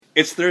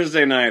It's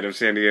Thursday night of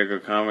San Diego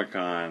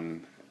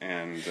Comic-Con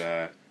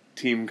and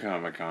Team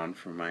Comic-Con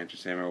from My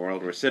Entertainment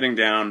World. We're sitting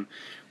down.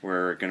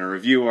 We're going to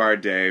review our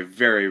day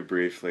very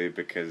briefly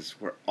because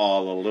we're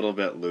all a little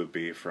bit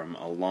loopy from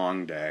a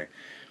long day.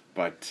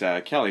 But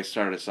Kelly,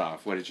 start us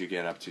off. What did you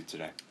get up to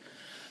today?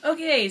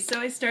 Okay, so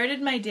I started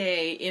my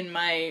day in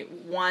my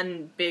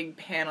one big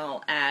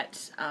panel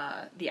at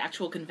the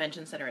actual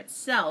convention center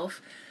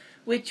itself,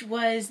 which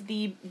was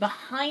the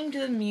Behind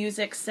the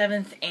Music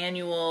 7th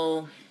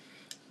Annual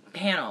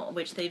panel,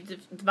 which they've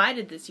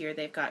divided this year.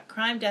 They've got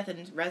Crime, Death,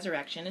 and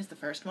Resurrection is the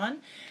first one,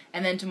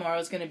 and then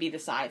tomorrow's going to be the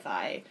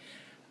sci-fi.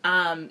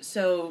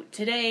 So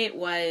today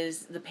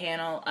was the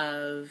panel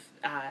of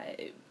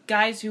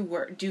guys who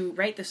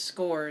write the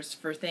scores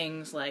for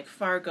things like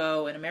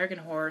Fargo and American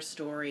Horror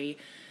Story,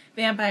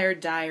 Vampire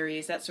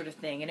Diaries, that sort of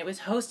thing. And it was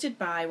hosted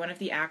by one of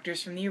the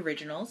actors from the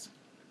originals.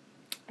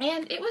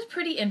 And it was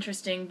pretty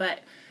interesting,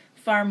 but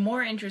far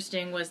more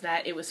interesting was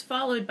that it was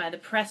followed by the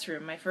press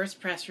room, my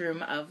first press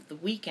room of the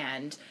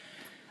weekend.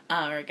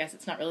 Or I guess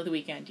it's not really the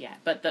weekend yet,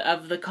 but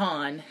of the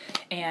con.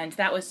 And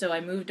that was so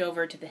I moved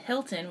over to the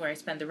Hilton, where I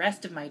spent the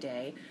rest of my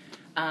day,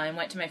 and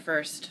went to my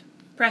first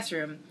press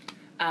room,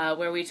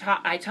 where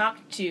I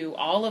talked to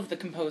all of the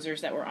composers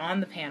that were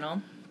on the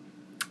panel.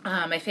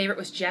 My favorite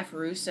was Jeff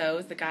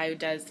Russo, the guy who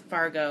does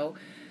Fargo.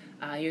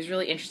 He was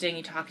really interesting.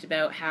 He talked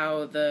about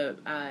how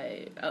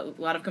a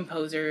lot of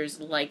composers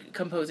like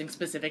composing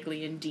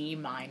specifically in D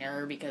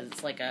minor because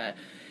it's like a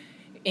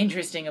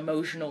interesting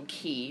emotional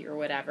key or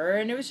whatever.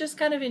 And it was just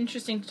kind of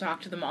interesting to talk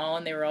to them all,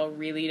 and they were all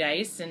really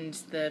nice. And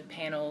the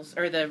panels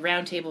or the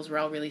round tables were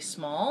all really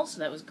small, so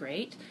that was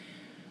great.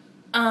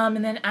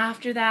 And then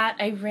after that,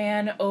 I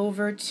ran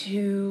over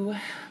to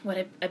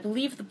what I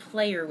believe The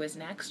Player was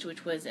next,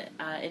 which was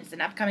it's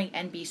an upcoming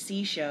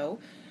NBC show.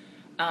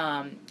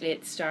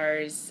 It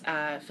stars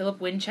Philip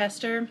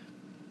Winchester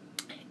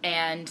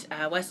and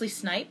Wesley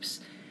Snipes,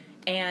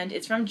 and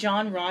it's from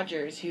John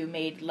Rogers, who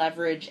made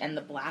Leverage and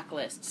The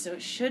Blacklist, so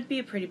it should be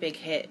a pretty big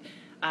hit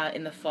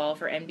in the fall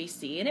for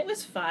NBC, and it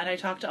was fun. I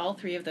talked to all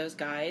three of those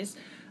guys.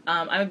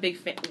 I'm a big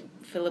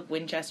Philip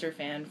Winchester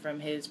fan from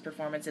his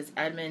performance as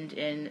Edmund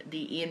in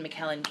the Ian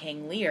McKellen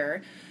King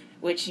Lear,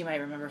 which you might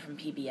remember from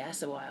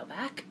PBS a while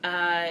back.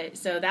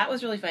 So that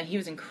was really fun. He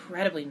was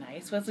incredibly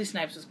nice. Wesley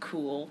Snipes was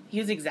cool. He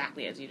was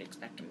exactly as you'd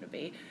expect him to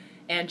be.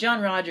 And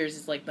John Rogers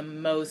is like the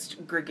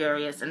most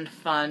gregarious and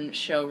fun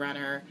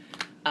showrunner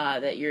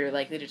that you're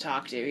likely to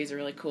talk to. He's a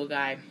really cool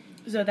guy.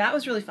 So that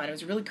was really fun. It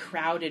was a really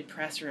crowded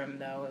press room,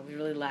 though. It was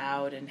really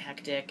loud and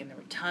hectic, and there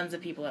were tons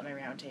of people at my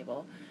round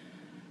table.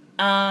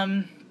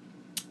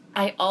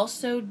 I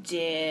also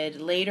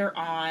did later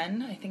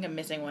on, I think I'm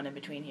missing one in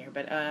between here,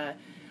 but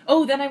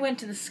then I went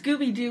to the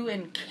Scooby-Doo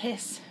and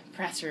Kiss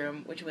press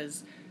room, which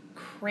was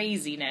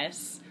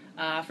craziness.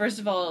 First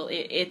of all,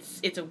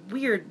 it's a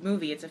weird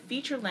movie. It's a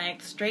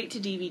feature-length,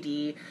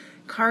 straight-to-DVD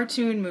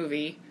cartoon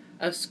movie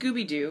of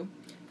Scooby-Doo,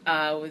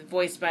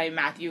 voiced by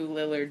Matthew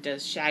Lillard,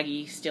 does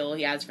Shaggy still.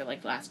 He has for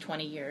like the last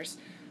 20 years.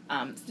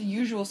 It's the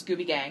usual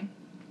Scooby Gang.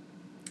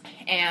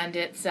 And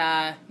it's,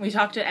 we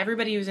talked to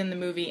everybody who's in the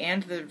movie,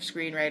 and the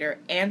screenwriter,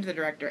 and the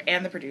director,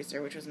 and the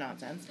producer, which was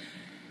nonsense.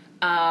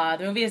 The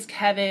movie is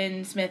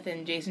Kevin Smith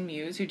and Jason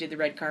Mewes, who did the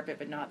red carpet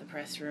but not the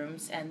press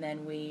rooms, and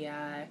then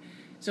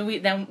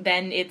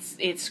then it's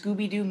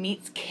Scooby-Doo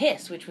meets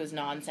Kiss, which was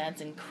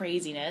nonsense and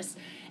craziness,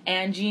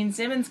 and Gene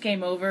Simmons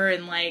came over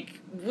and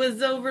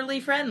was overly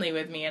friendly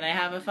with me, and I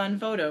have a fun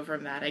photo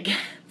from that, I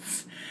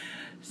guess.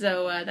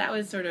 So that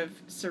was sort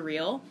of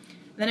surreal.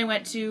 Then I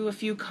went to a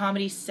few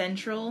Comedy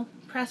Central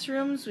press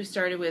rooms. We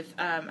started with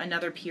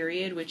Another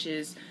Period, which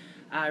is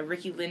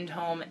Ricky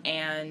Lindholm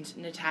and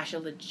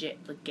Natasha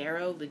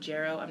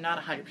Leggero. I'm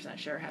not 100%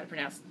 sure how to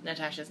pronounce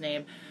Natasha's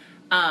name.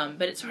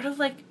 But it's sort of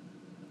like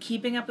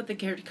Keeping Up with the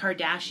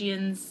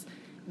Kardashians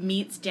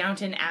meets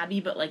Downton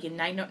Abbey, but like in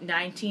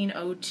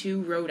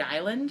 1902 Rhode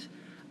Island.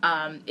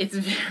 It's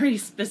very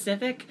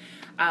specific,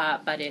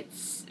 but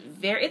it's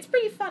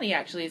pretty funny,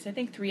 actually. It's, I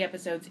think, 3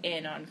 episodes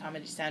in on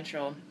Comedy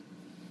Central.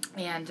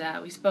 And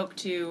we spoke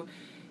to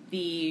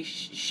the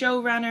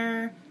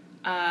showrunner,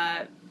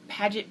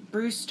 Paget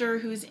Brewster,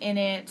 who's in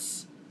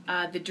it,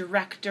 the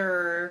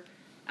director,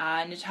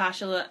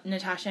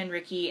 Natasha and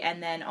Ricky,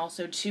 and then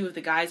also 2 of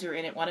the guys who are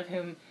in it, one of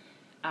whom,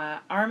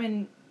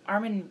 Armin,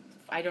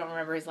 I don't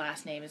remember his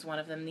last name, is one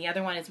of them. The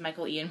other one is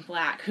Michael Ian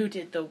Black, who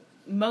did the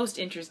most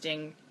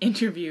interesting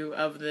interview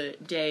of the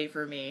day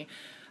for me,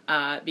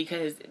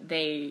 because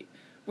they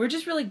were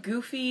just really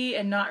goofy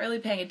and not really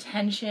paying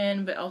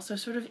attention, but also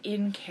sort of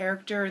in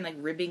character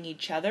and ribbing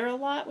each other a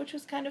lot, which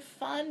was kind of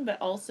fun, but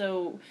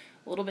also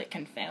a little bit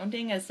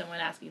confounding as someone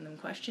asking them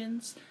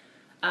questions.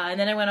 And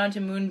then I went on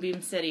to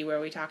Moonbeam City, where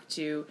we talked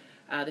to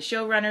the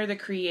showrunner, the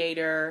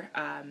creator,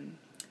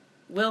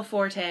 Will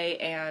Forte,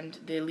 and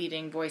the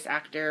leading voice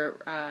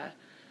actor,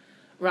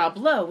 Rob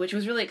Lowe, which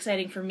was really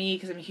exciting for me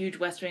because I'm a huge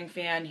West Wing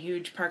fan,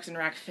 huge Parks and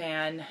Rec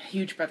fan,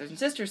 huge Brothers and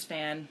Sisters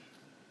fan.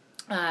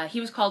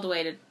 He was called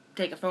away to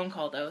take a phone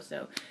call, though,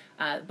 so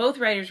both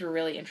writers were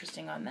really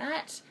interesting on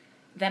that.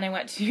 Then I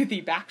went to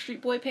the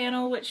Backstreet Boy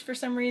panel, which for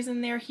some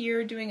reason they're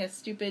here doing a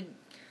stupid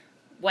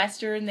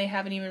Western they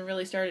haven't even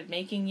really started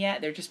making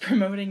yet. They're just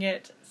promoting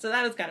it. So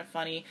that was kind of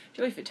funny.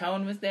 Joey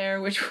Fatone was there,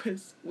 which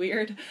was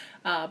weird.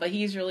 But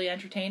he's really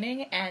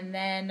entertaining. And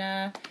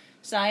then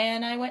Saya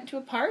and I went to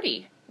a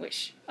party,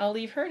 which I'll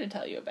leave her to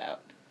tell you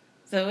about.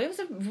 So it was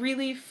a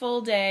really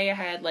full day. I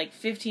had like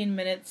 15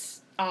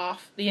 minutes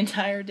off the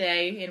entire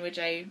day in which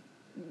I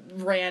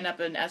ran up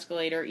an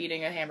escalator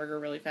eating a hamburger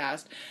really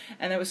fast.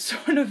 And that was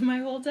sort of my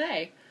whole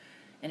day.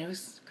 And it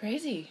was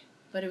crazy,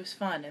 but it was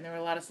fun. And there were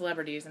a lot of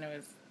celebrities, and it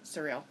was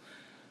surreal.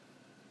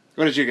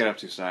 What did you get up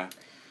to, Saya?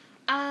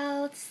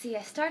 Let's see.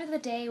 I started the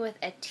day with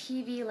a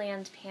TV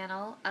Land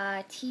panel.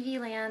 TV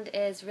Land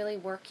is really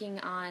working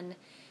on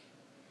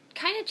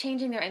kind of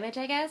changing their image,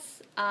 I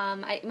guess.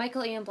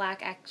 Michael Ian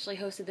Black actually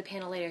hosted the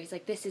panel later. He's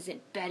like, this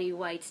isn't Betty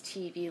White's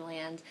TV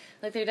Land.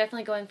 Like, they're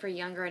definitely going for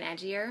younger and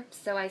edgier.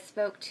 So I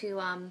spoke to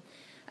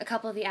a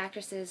couple of the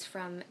actresses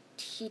from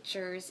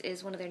Teachers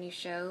is one of their new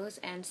shows,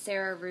 and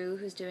Sarah Rue,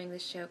 who's doing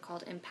this show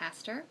called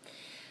Impastor.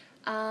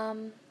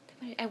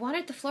 I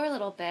wandered the floor a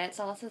little bit,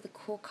 saw lots of the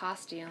cool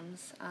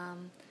costumes.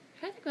 I'm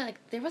trying to think about, like,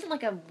 there wasn't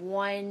like a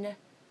one,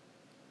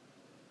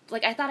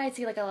 like, I thought I'd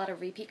see like a lot of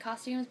repeat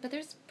costumes, but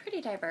there's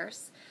pretty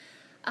diverse.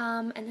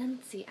 And then,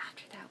 let's see,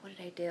 after that, what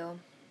did I do?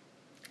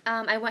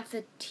 I went to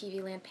the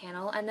TV Land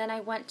panel, and then I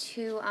went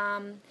to,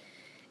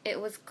 it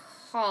was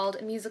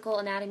called Musical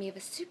Anatomy of a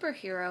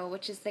Superhero,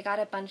 which is, they got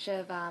a bunch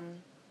of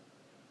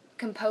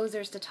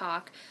composers to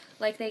talk.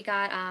 Like, they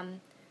got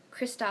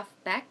Christoph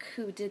Beck,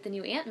 who did the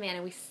new Ant-Man,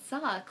 and we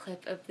saw a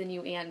clip of the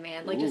new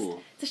Ant-Man, like, just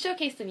to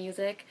showcase the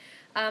music.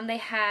 They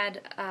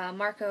had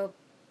Marco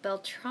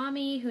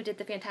Beltrami, who did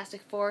the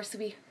Fantastic Four, so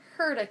we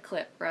heard a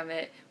clip from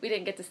it. We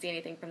didn't get to see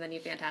anything from the new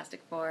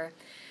Fantastic Four.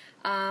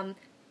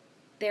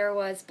 There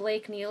was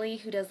Blake Neely,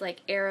 who does,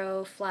 like,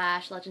 Arrow,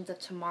 Flash, Legends of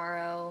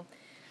Tomorrow.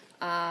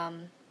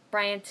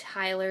 Brian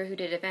Tyler, who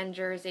did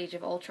Avengers, Age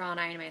of Ultron,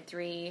 Iron Man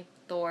 3,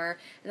 Thor.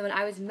 And the one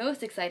I was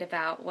most excited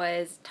about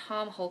was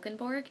Tom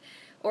Holkenborg,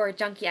 or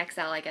Junkie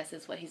XL, I guess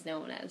is what he's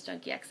known as,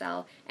 Junkie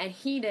XL. And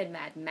he did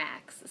Mad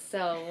Max.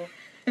 So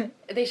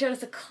they showed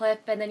us a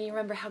clip, and then you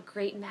remember how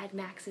great Mad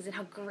Max is and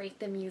how great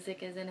the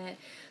music is in it.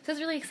 So it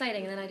was really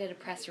exciting. And then I did a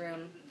press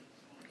room.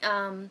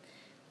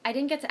 I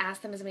didn't get to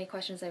ask them as many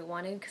questions as I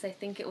wanted because I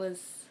think it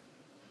was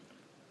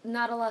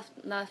not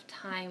enough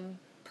time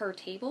per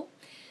table.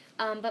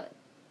 But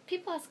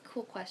people ask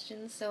cool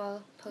questions, so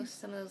I'll post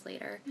some of those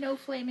later. No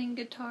flaming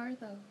guitar,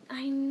 though.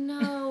 I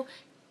know.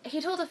 He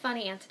told a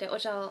funny anecdote,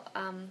 which I'll,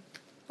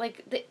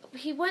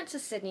 he went to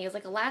Sydney. It was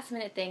like a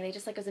last-minute thing. They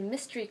just, like, it was a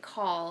mystery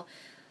call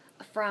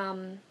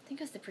from, I think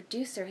it was the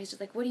producer. He's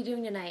just like, what are you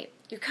doing tonight?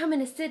 You're coming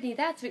to Sydney,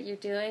 that's what you're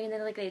doing. And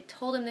then, like, they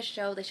told him the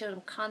show. They showed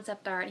him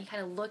concept art, and he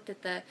kind of looked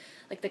at the,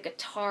 like, the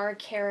guitar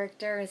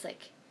character, and he's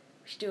like,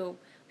 we should do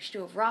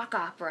a rock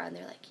opera. And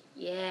they're like,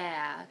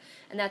 yeah.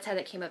 And that's how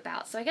that came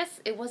about. So I guess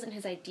it wasn't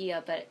his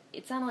idea, but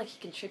it sounded like he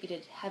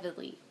contributed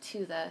heavily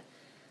to the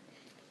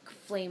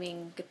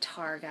flaming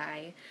guitar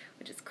guy,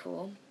 which is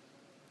cool.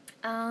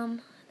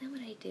 Then what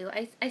did I do?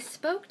 I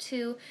spoke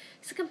to,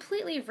 it's a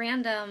completely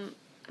random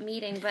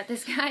meeting, but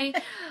this guy,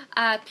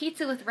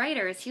 Pizza with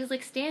Writers, he was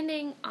like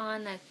standing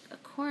on a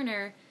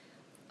corner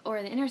or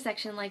an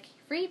intersection like,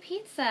 free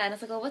pizza. And I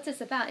was like, well, what's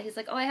this about? He's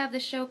like, oh, I have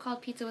this show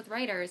called Pizza with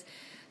Writers.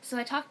 So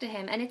I talked to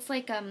him, and it's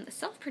like a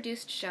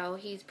self-produced show.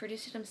 He's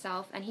produced it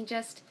himself, and he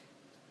just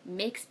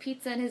makes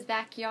pizza in his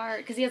backyard,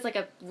 because he has like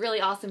a really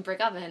awesome brick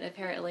oven,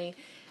 apparently.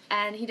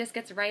 And he just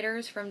gets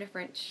writers from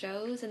different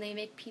shows, and they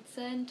make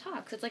pizza and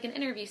talk. So it's like an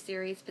interview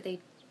series, but they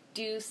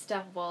do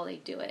stuff while they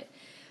do it.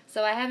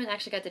 So I haven't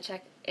actually got to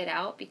check it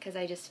out, because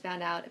I just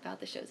found out about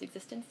the show's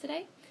existence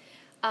today.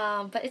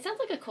 But it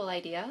sounds like a cool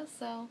idea,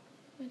 so I'm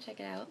going to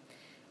check it out.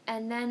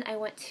 And then I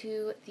went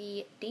to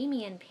the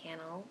Damien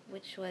panel,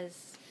 which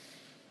was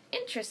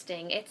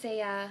interesting. It's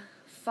a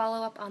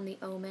follow-up on The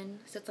Omen,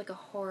 so it's like a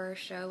horror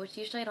show, which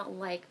usually I don't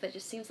like, but it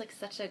just seems like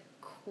such a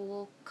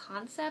cool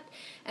concept.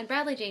 And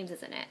Bradley James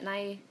is in it, and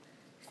I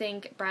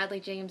think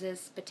Bradley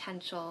James's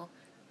potential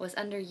was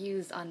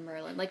underused on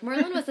Merlin. Like,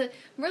 Merlin was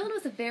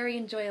a very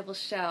enjoyable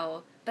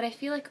show, but I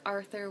feel like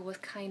Arthur was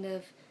kind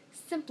of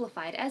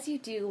simplified, as you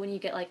do when you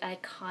get like an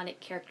iconic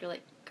character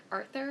like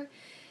Arthur.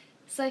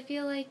 So I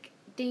feel like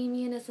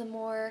Damien is a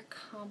more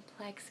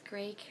complex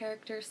gray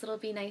character, so it'll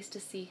be nice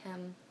to see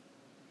him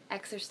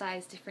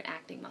exercise different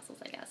acting muscles,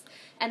 I guess.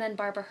 And then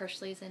Barbara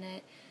Hershey's in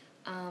it.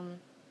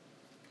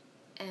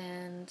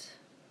 And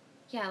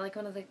yeah, like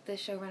one of the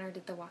showrunner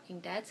did The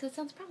Walking Dead, so it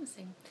sounds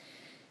promising.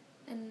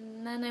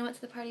 And then I went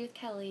to the party with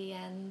Kelly,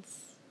 and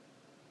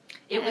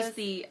it was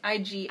the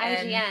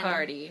IGN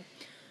party.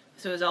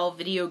 So it was all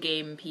video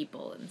game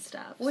people and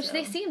stuff. Which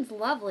they seemed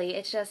lovely.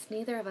 It's just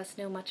neither of us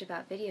know much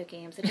about video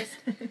games.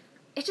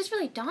 It's just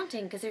really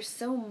daunting because there's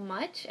so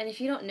much, and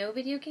if you don't know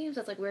video games,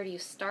 it's like, where do you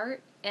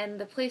start? And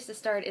the place to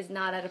start is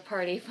not at a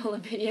party full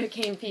of video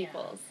game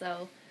people. Yeah.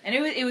 So And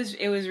it was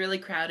really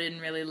crowded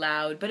and really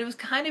loud, but it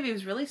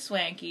was really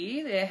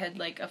swanky. They had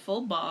like a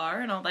full bar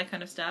and all that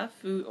kind of stuff,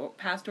 food,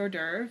 past hors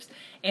d'oeuvres,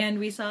 and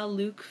we saw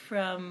Luke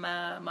from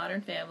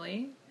Modern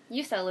Family.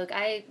 You saw Luke.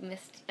 I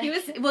missed.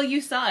 Well, you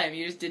saw him.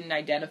 You just didn't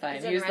identify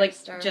him. He was like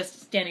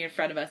just standing in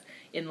front of us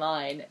in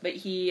line. But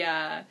he's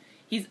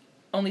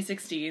only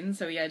 16,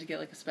 so he had to get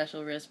like a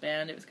special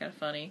wristband. It was kind of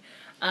funny.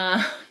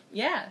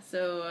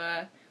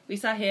 So we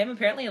saw him.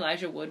 Apparently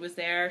Elijah Wood was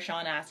there.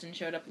 Sean Astin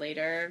showed up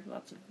later.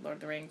 Lots of Lord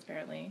of the Rings,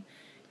 apparently.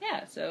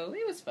 Yeah, so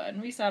it was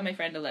fun. We saw my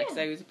friend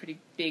Alexa, who's a pretty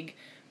big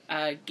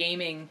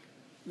gaming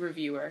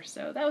reviewer,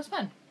 so that was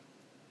fun.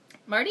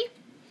 Marty?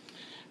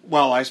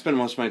 Well, I spent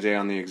most of my day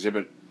on the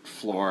exhibit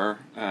floor,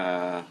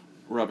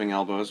 rubbing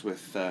elbows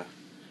with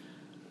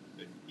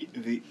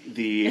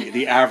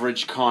the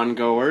average con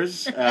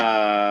goers,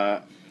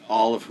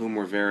 all of whom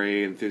were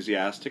very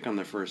enthusiastic on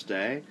their first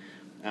day.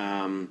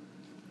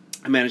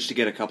 I managed to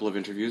get a couple of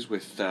interviews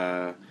with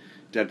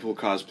Deadpool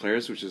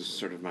cosplayers, which is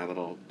sort of my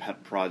little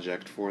pet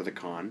project for the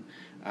con.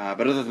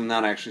 But other than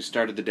that, I actually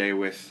started the day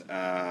with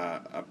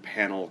a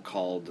panel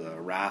called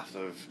Wrath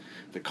of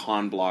the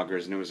Con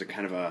Bloggers, and it was a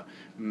kind of a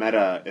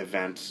meta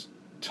event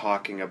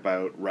talking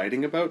about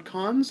writing about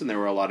cons, and there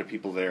were a lot of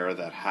people there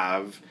that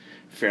have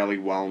fairly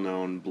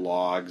well-known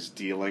blogs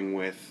dealing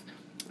with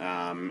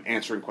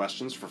answering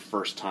questions for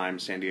first-time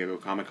San Diego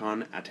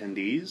Comic-Con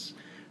attendees.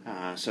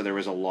 So there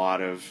was a lot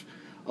of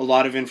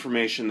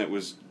information that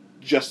was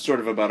just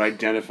sort of about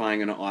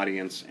identifying an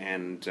audience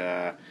and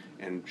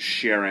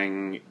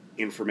sharing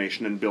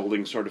information and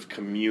building sort of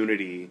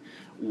community,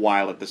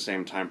 while at the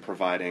same time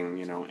providing,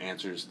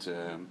 answers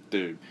to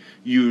the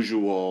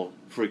usual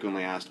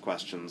frequently asked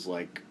questions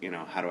like,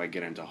 how do I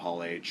get into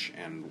Hall H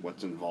and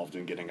what's involved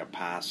in getting a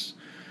pass?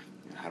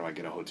 How do I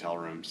get a hotel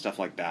room? Stuff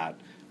like that.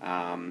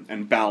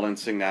 And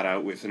balancing that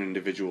out with an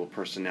individual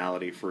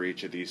personality for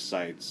each of these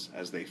sites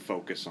as they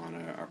focus on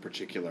a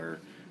particular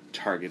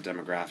target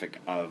demographic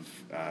of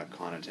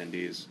con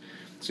attendees.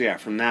 So yeah,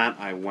 from that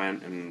I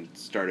went and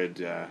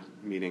started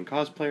meeting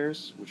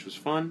cosplayers, which was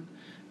fun,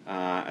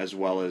 as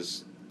well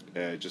as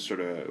just sort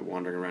of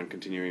wandering around,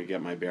 continuing to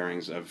get my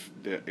bearings of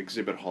the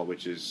exhibit hall,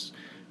 which is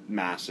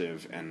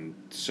massive and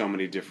so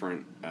many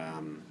different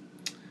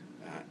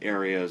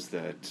areas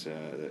that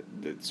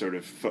sort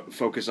of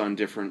focus on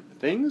different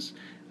things.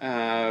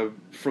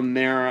 From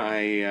there,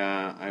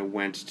 I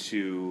went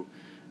to.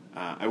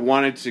 I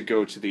wanted to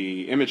go to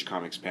the Image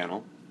Comics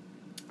panel.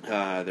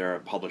 They're a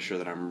publisher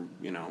that I'm,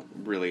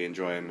 really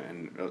enjoying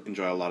and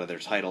enjoy a lot of their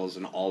titles,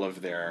 and all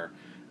of their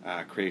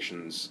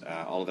creations,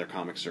 all of their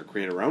comics are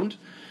creator-owned.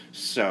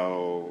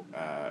 So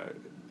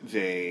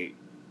they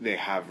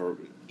have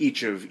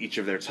each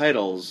of their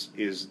titles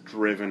is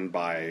driven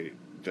by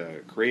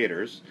the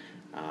creators,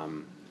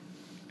 and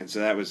so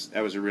that was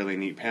a really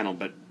neat panel.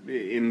 But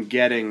in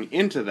getting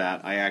into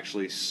that, I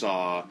actually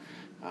saw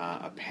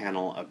a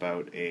panel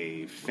about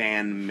a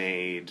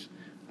fan-made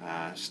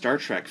Star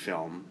Trek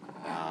film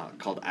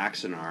called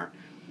Axanar,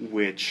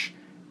 which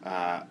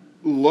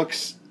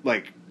looks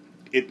like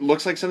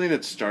something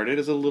that started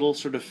as a little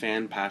sort of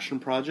fan passion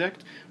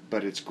project,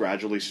 but it's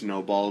gradually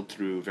snowballed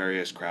through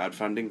various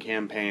crowdfunding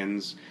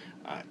campaigns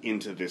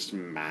into this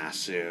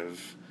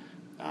massive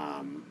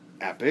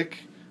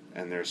epic.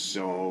 And there's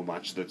so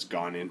much that's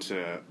gone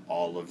into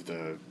all of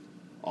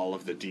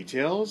the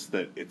details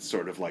that it's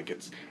sort of like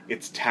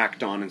it's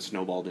tacked on and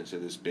snowballed into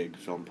this big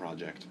film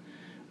project.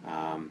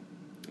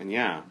 And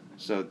yeah,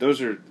 so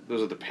those are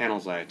the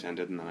panels I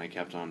attended, and then I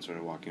kept on sort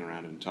of walking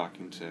around and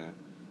talking to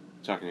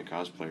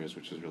cosplayers,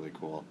 which was really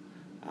cool,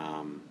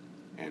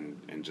 and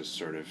just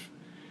sort of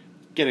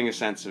getting a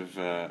sense of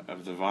the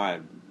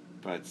vibe.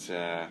 But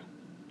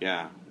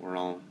yeah, we're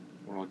all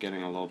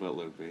getting a little bit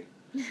loopy.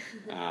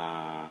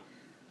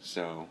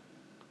 So,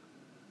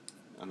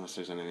 unless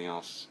there's anything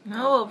else.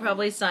 No, we'll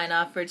probably sign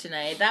off for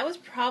tonight. That was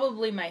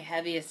probably my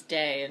heaviest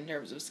day in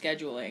terms of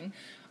scheduling.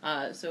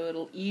 So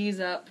it'll ease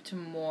up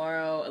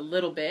tomorrow a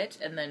little bit,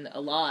 and then a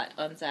lot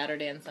on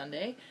Saturday and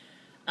Sunday.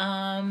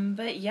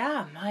 But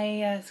yeah,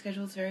 my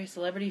schedule's very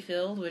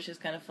celebrity-filled, which is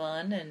kind of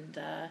fun, and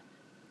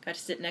got to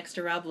sit next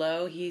to Rob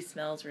Lowe. He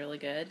smells really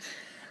good.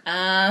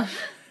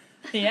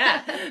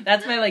 Yeah,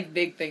 that's my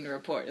big thing to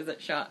report, is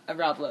that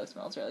Rob Lowe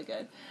smells really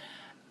good.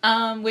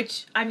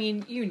 Which, I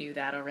mean, you knew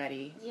that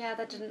already. Yeah,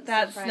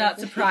 that's not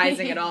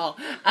surprising at all.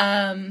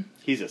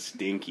 He's a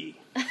stinky.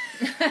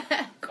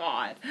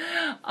 God.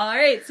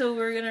 Alright, so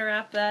we're gonna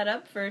wrap that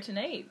up for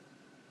tonight.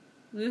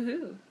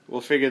 Woohoo.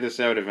 We'll figure this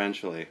out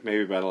eventually.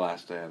 Maybe by the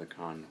last day of the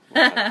con.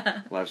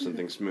 We'll have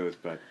something smooth,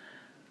 but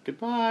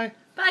goodbye.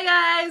 Bye,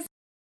 guys!